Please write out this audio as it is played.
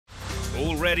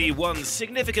Already one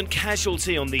significant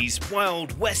casualty on these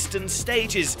wild western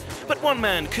stages, but one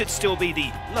man could still be the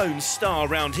lone star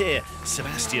round here,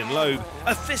 Sébastien Loeb.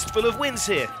 A fistful of wins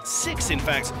here, 6 in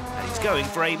fact, and he's going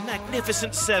for a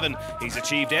magnificent 7. He's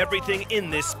achieved everything in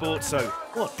this sport, so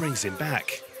what brings him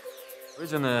back? The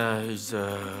reason is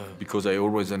because I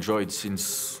always enjoyed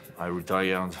since I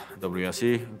retired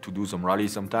WRC to do some rally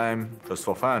sometime, just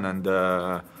for fun, and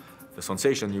the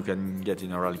sensation you can get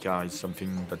in a rally car is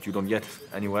something that you don't get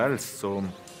anywhere else. So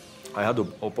I had the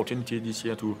opportunity this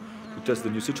year to test the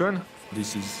new Citroen.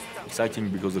 This is exciting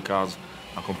because the cars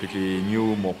are completely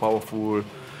new, more powerful,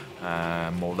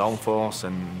 more downforce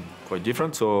and quite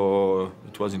different. So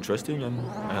it was interesting, and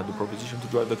I had the proposition to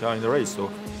drive the car in the race. So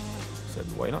I said,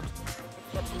 why not?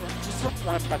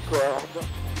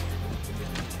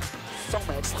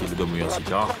 Still a WRC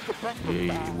car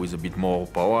with a bit more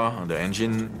power on the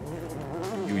engine.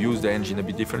 You use the engine a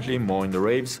bit differently, more in the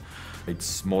raves.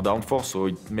 It's more downforce, so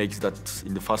it makes that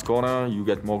in the fast corner you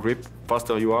get more grip.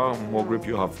 Faster you are, more grip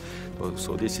you have.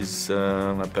 So this is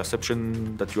a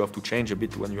perception that you have to change a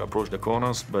bit when you approach the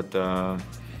corners. But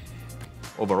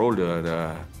overall,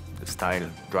 the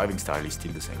driving style is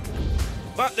still the same.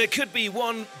 But there could be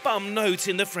one bum note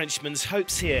in the Frenchman's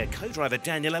hopes here. Co-driver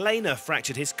Elena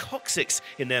fractured his coccyx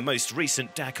in their most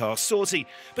recent Dakar sortie,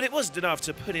 but it wasn't enough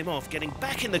to put him off getting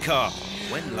back in the car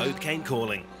when Loeb came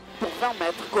calling. He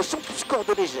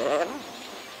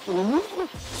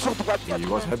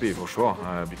was happy for sure,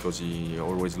 because he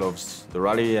always loves the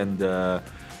rally, and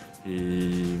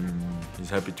he's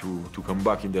happy to come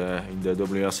back in the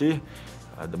WRC.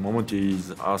 At the moment,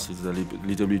 his ass is a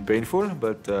little bit painful,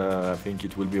 but I think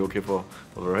it will be okay for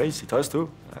the race. It has to.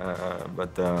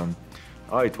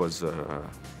 It was.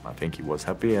 I think he was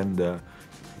happy and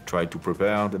tried to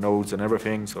prepare the notes and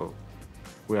everything. So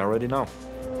we are ready now.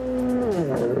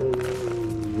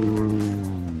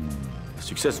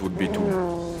 Success would be to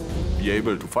be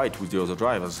able to fight with the other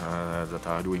drivers that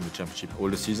are doing the championship all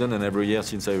the season and every year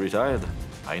since I retired.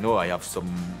 I know I have some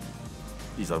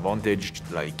disadvantage,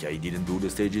 like I didn't do the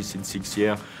stages in 6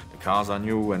 years, the cars are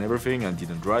new and everything, and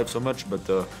didn't drive so much, but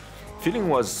the feeling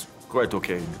was quite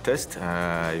okay in the test.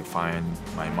 I find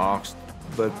my marks,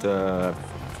 but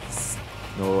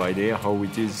no idea how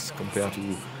it is compared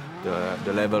to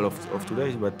the level of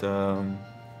today, but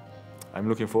I'm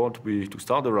looking forward to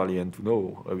start the rally and to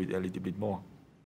know a little bit more.